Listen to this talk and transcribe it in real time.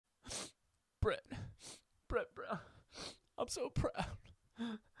Brett Brown. I'm so proud.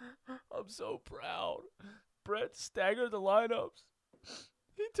 I'm so proud. Brett staggered the lineups.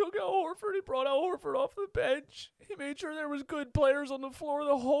 He took out Horford. He brought out Horford off the bench. He made sure there was good players on the floor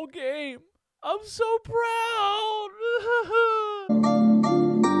the whole game. I'm so proud.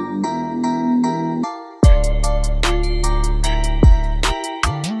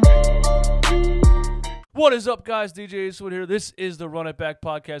 What is up, guys? DJ Eastwood here. This is the Run It Back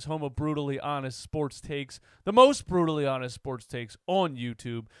podcast, home of brutally honest sports takes, the most brutally honest sports takes on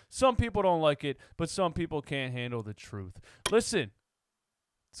YouTube. Some people don't like it, but some people can't handle the truth. Listen,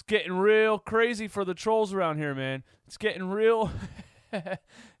 it's getting real crazy for the trolls around here, man. It's getting real.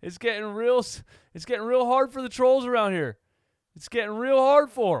 It's getting real hard for the trolls around here. It's getting real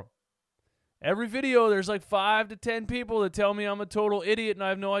hard for them. Every video, there's like 5 to 10 people that tell me I'm a total idiot and I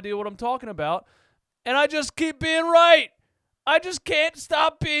have no idea what I'm talking about. And I just keep being right. I just can't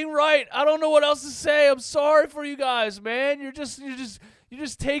stop being right. I don't know what else to say. I'm sorry for you guys, man. You're just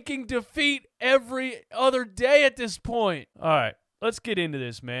taking defeat every other day at this point. All right, let's get into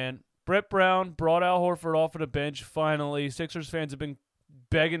this, man. Brett Brown brought Al Horford off of the bench finally. Sixers fans have been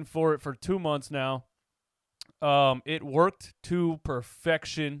begging for it for 2 months now. It worked to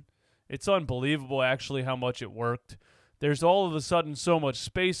perfection. It's unbelievable, actually, how much it worked. There's all of a sudden so much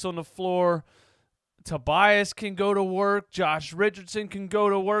space on the floor. Tobias can go to work. Josh Richardson can go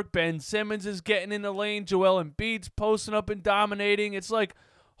to work. Ben Simmons is getting in the lane. Joel Embiid's posting up and dominating. It's like,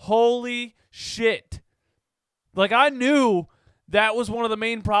 holy shit. Like, I knew that was one of the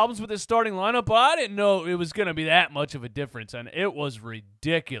main problems with this starting lineup, but I didn't know it was going to be that much of a difference, and it was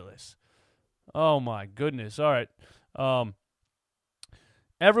ridiculous. Oh, my goodness. All right.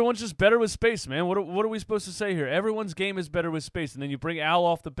 Everyone's just better with space, man. What are we supposed to say here? Everyone's game is better with space, and then you bring Al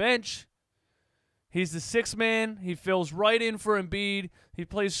off the bench. He's the sixth man. He fills right in for Embiid. He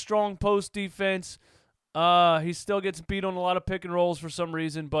plays strong post defense. He still gets beat on a lot of pick and rolls for some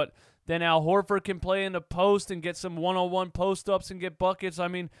reason, but then Al Horford can play in the post and get some one-on-one post-ups and get buckets. I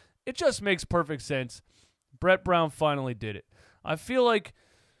mean, it just makes perfect sense. Brett Brown finally did it. I feel like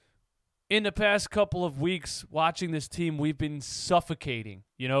in the past couple of weeks watching this team, we've been suffocating.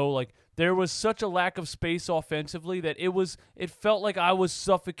 You know, like there was such a lack of space offensively that it felt like I was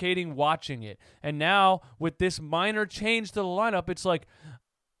suffocating watching it. And now with this minor change to the lineup, it's like,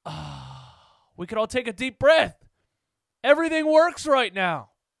 we could all take a deep breath. Everything works right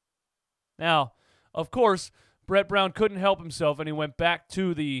now. Now, of course, Brett Brown couldn't help himself, and he went back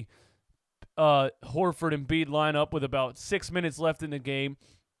to the Horford and Embiid lineup with about 6 minutes left in the game.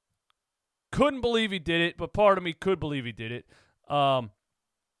 Couldn't believe he did it, but part of me could believe he did it.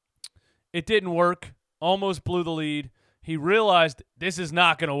 It didn't work. Almost blew the lead. He realized this is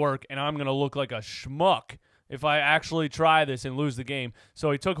not going to work, and I'm going to look like a schmuck if I actually try this and lose the game.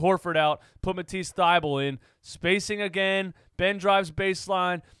 So he took Horford out, put Matisse Thybulle in, spacing again. Ben drives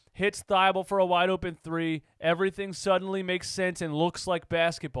baseline, hits Thybulle for a wide-open three. Everything suddenly makes sense and looks like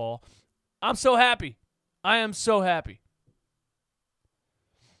basketball. I'm so happy. I am so happy.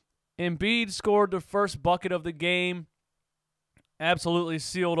 Embiid scored the first bucket of the game. Absolutely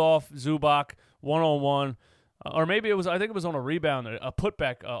sealed off Zubac one-on-one. Or maybe I think it was on a rebound, a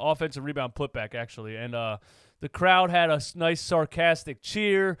putback, offensive rebound putback, actually. And the crowd had a nice sarcastic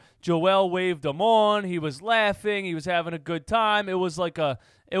cheer. Joel waved him on. He was laughing. He was having a good time. It was like a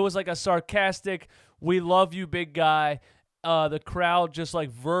sarcastic, "We love you, big guy." The crowd just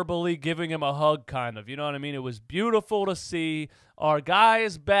like verbally giving him a hug, kind of. You know what I mean? It was beautiful to see. Our guy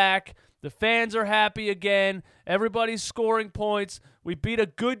is back. The fans are happy again. Everybody's scoring points. We beat a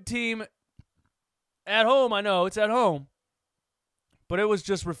good team at home. I know, it's at home. But it was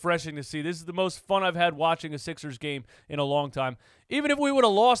just refreshing to see. This is the most fun I've had watching a Sixers game in a long time. Even if we would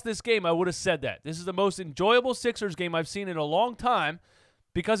have lost this game, I would have said that. This is the most enjoyable Sixers game I've seen in a long time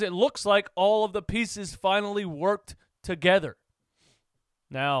because it looks like all of the pieces finally worked together.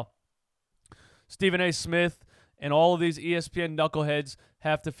 Now, Stephen A. Smith and all of these ESPN knuckleheads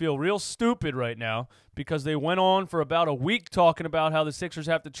have to feel real stupid right now because they went on for about a week talking about how the Sixers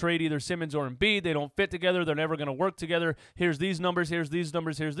have to trade either Simmons or Embiid. They don't fit together. They're never going to work together. Here's these numbers, here's these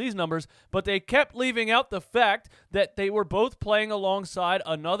numbers, here's these numbers. But they kept leaving out the fact that they were both playing alongside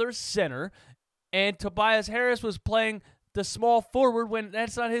another center, and Tobias Harris was playing the small forward when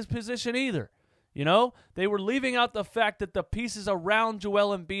that's not his position either. You know, they were leaving out the fact that the pieces around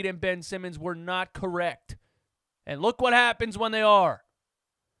Joel Embiid and Ben Simmons were not correct. And look what happens when they are.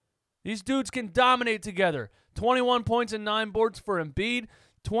 These dudes can dominate together. 21 points and 9 boards for Embiid.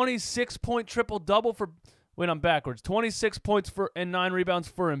 26-point triple-double for... Wait, I'm backwards. 26 points and 9 rebounds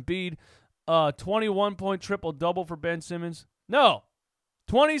for Embiid. 21-point triple-double for Ben Simmons. No.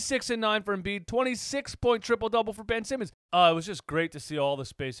 26 and 9 for Embiid, 26-point triple-double for Ben Simmons. It was just great to see all the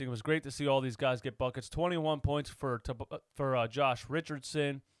spacing. It was great to see all these guys get buckets. 21 points for Josh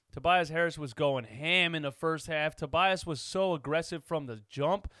Richardson. Tobias Harris was going ham in the first half. Tobias was so aggressive from the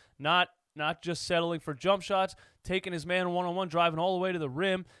jump, not just settling for jump shots, taking his man one-on-one, driving all the way to the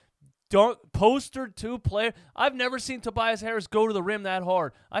rim. Postered two player. I've never seen Tobias Harris go to the rim that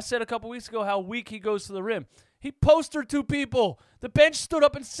hard. I said a couple weeks ago how weak he goes to the rim. He postered two people. The bench stood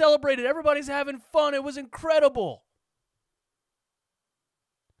up and celebrated. Everybody's having fun. It was incredible.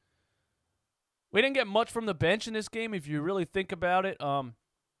 We didn't get much from the bench in this game if you really think about it.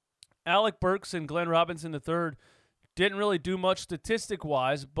 Alec Burks and Glenn Robinson III didn't really do much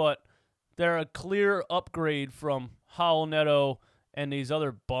statistic-wise, but they're a clear upgrade from Howell Neto and these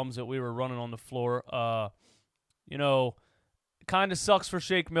other bums that we were running on the floor. Kind of sucks for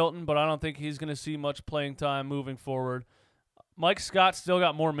Shake Milton, but I don't think he's going to see much playing time moving forward. Mike Scott still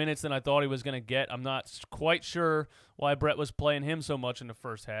got more minutes than I thought he was going to get. I'm not quite sure why Brett was playing him so much in the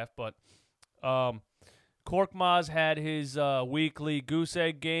first half, but Korkmaz had his weekly goose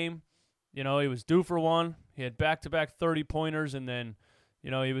egg game. He was due for one. He had back-to-back 30-pointers, and then,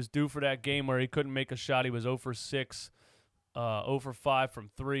 he was due for that game where he couldn't make a shot. He was 0 for 6, 0 for 5 from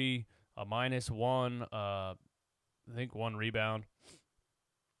 3, a -1, I think 1 rebound.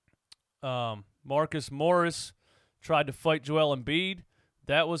 Marcus Morris tried to fight Joel Embiid.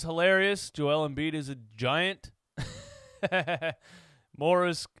 That was hilarious. Joel Embiid is a giant.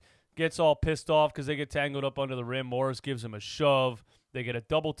 Morris gets all pissed off because they get tangled up under the rim. Morris gives him a shove. They get a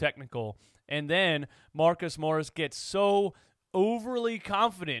double technical. And then Marcus Morris gets so overly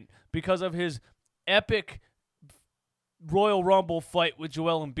confident because of his epic Royal Rumble fight with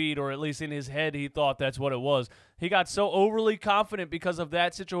Joel Embiid, or at least in his head he thought that's what it was. He got so overly confident because of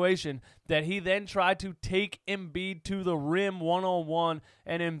that situation that he then tried to take Embiid to the rim one-on-one,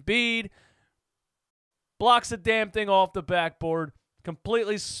 and Embiid blocks the damn thing off the backboard,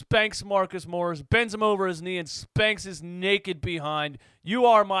 completely spanks Marcus Morris, bends him over his knee, and spanks his naked behind. You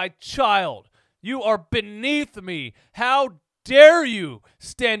are my child. You are beneath me. How dare you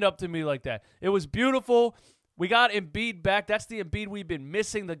stand up to me like that? It was beautiful. We got Embiid back. That's the Embiid we've been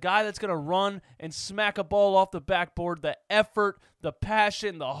missing, the guy that's going to run and smack a ball off the backboard, the effort, the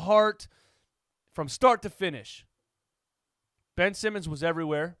passion, the heart, from start to finish. Ben Simmons was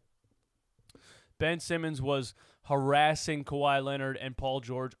everywhere. Ben Simmons was harassing Kawhi Leonard and Paul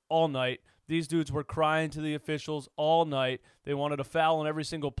George all night. These dudes were crying to the officials all night. They wanted a foul on every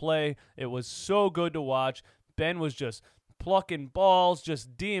single play. It was so good to watch. Ben was just plucking balls,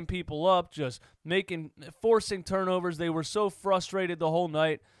 just D'ing people up, just forcing turnovers. They were so frustrated the whole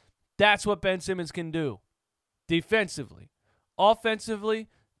night. That's what Ben Simmons can do defensively. Offensively,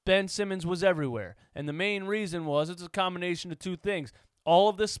 Ben Simmons was everywhere. And the main reason was it's a combination of two things. All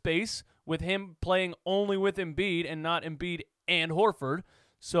of the space with him playing only with Embiid and not Embiid and Horford.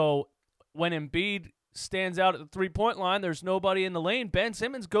 So when Embiid stands out at the three-point line, there's nobody in the lane. Ben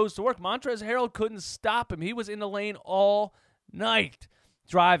Simmons goes to work. Montrezl Harrell couldn't stop him. He was in the lane all night.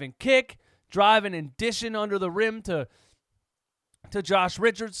 Driving and dishing under the rim to Josh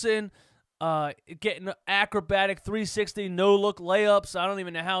Richardson, getting acrobatic 360 no-look layups. I don't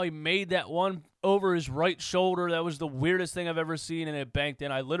even know how he made that one over his right shoulder. That was the weirdest thing I've ever seen, and it banked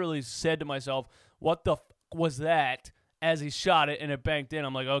in. I literally said to myself, what the was that, as he shot it, and it banked in.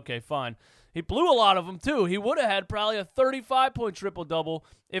 I'm like, okay, fine. He blew a lot of them, too. He would have had probably a 35-point triple-double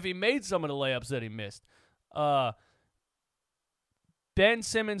if he made some of the layups that he missed. Ben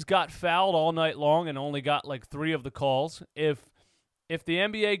Simmons got fouled all night long and only got like 3 of the calls. If the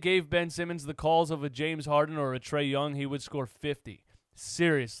NBA gave Ben Simmons the calls of a James Harden or a Trae Young, he would score 50.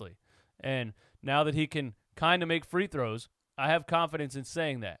 Seriously. And now that he can kind of make free throws, I have confidence in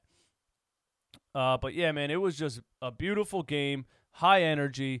saying that. But, yeah, man, it was just a beautiful game. High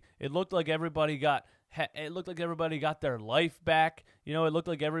energy. It looked like everybody got their life back. It looked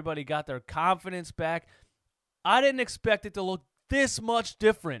like everybody got their confidence back. I didn't expect it to look this much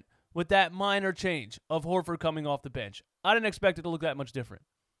different with that minor change of Horford coming off the bench. I didn't expect it to look that much different.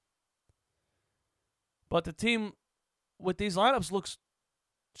 But the team with these lineups looks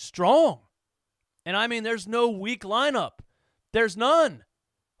strong. And I mean, there's no weak lineup. There's none.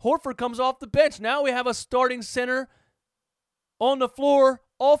 Horford comes off the bench. Now we have a starting center on the floor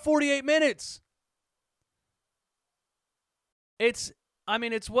all 48 minutes. It's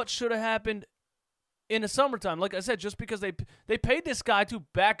what should have happened in the summertime. Like I said, just because they paid this guy to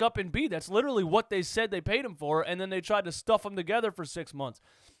back up Embiid. That's literally what they said they paid him for, and then they tried to stuff him together for 6 months.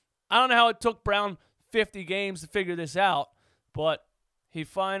 I don't know how it took Brown 50 games to figure this out, but he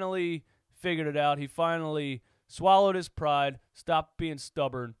finally figured it out. He finally swallowed his pride, stopped being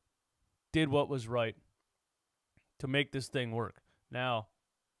stubborn, did what was right to make this thing work. Now,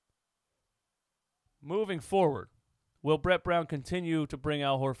 moving forward, will Brett Brown continue to bring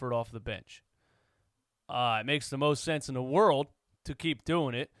Al Horford off the bench? It makes the most sense in the world to keep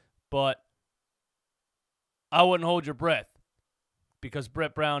doing it, but I wouldn't hold your breath because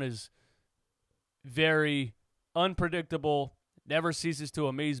Brett Brown is very unpredictable, never ceases to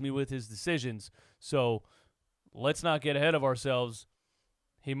amaze me with his decisions. So let's not get ahead of ourselves.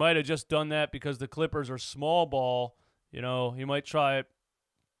 He might have just done that because the Clippers are small ball. You know, he might try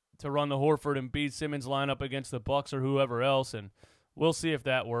to run the Horford and Embiid Simmons lineup against the Bucks or whoever else, and we'll see if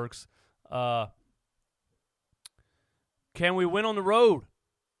that works. Can we win on the road?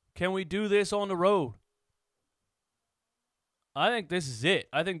 Can we do this on the road? I think this is it.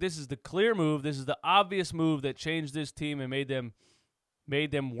 I think this is the clear move. This is the obvious move that changed this team and made them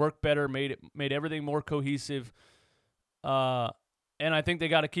work better, made everything more cohesive. And I think they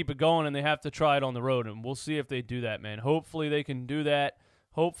got to keep it going, and they have to try it on the road, and we'll see if they do that, man. Hopefully they can do that.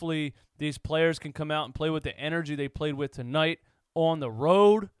 Hopefully these players can come out and play with the energy they played with tonight on the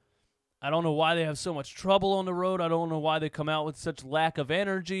road. I don't know why they have so much trouble on the road. I don't know why they come out with such lack of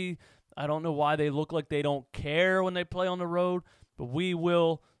energy. I don't know why they look like they don't care when they play on the road, but we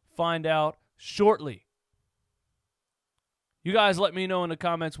will find out shortly. You guys let me know in the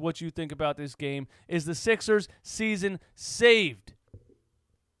comments what you think about this game. Is the Sixers season saved?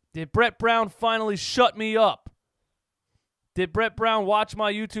 Did Brett Brown finally shut me up? Did Brett Brown watch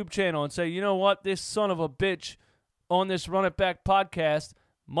my YouTube channel and say, you know what, this son of a bitch on this Run It Back podcast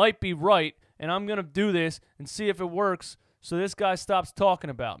might be right, and I'm going to do this and see if it works so this guy stops talking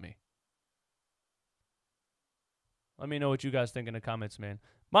about me? Let me know what you guys think in the comments, man.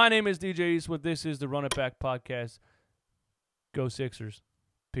 My name is DJ Eastwood. This is the Run It Back podcast. Go Sixers.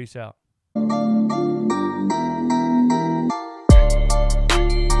 Peace out.